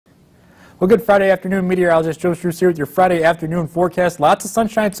Well, good Friday afternoon, meteorologist Joe Struess here with your Friday afternoon forecast. Lots of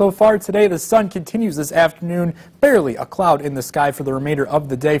sunshine so far today. The sun continues this afternoon. Barely a cloud in the sky for the remainder of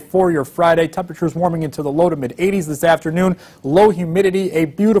the day for your Friday. Temperatures warming into the low to mid 80s this afternoon. Low humidity, a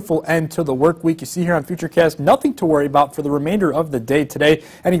beautiful end to the work week. You see here on Futurecast, nothing to worry about for the remainder of the day today.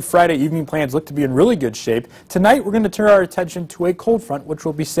 Any Friday evening plans look to be in really good shape. Tonight, we're going to turn our attention to a cold front, which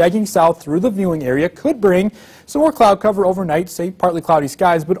will be sagging south through the viewing area. Could bring some more cloud cover overnight, say partly cloudy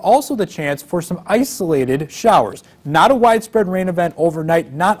skies, but also the chance for some isolated showers. Not a widespread rain event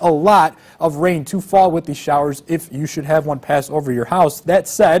overnight, not a lot of rain to fall with these showers if you should have one pass over your house. That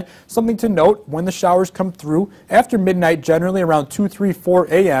said, something to note when the showers come through after midnight, generally around 2, 3, 4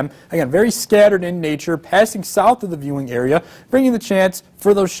 a.m. Again, very scattered in nature, passing south of the viewing area, bringing the chance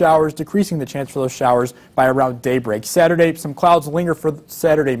for those showers, decreasing the chance for those showers by around daybreak. Saturday, some clouds linger for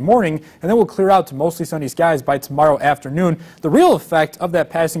Saturday morning, and then we'll clear out to mostly sunny skies by tomorrow afternoon. The real effect of that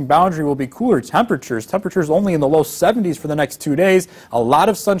passing boundary will be cooler temperatures. Temperatures only in the low 70s for the next 2 days. A lot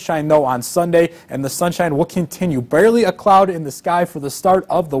of sunshine, though, on Sunday, and the sunshine will continue. Barely a cloud in the sky for the start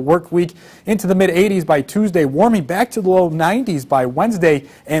of the work week. Into the mid-80s by Tuesday, warming back to the low 90s by Wednesday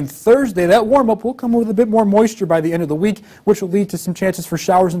and Thursday. That warm-up will come with a bit more moisture by the end of the week, which will lead to some chances for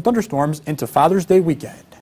showers and thunderstorms into Father's Day weekend.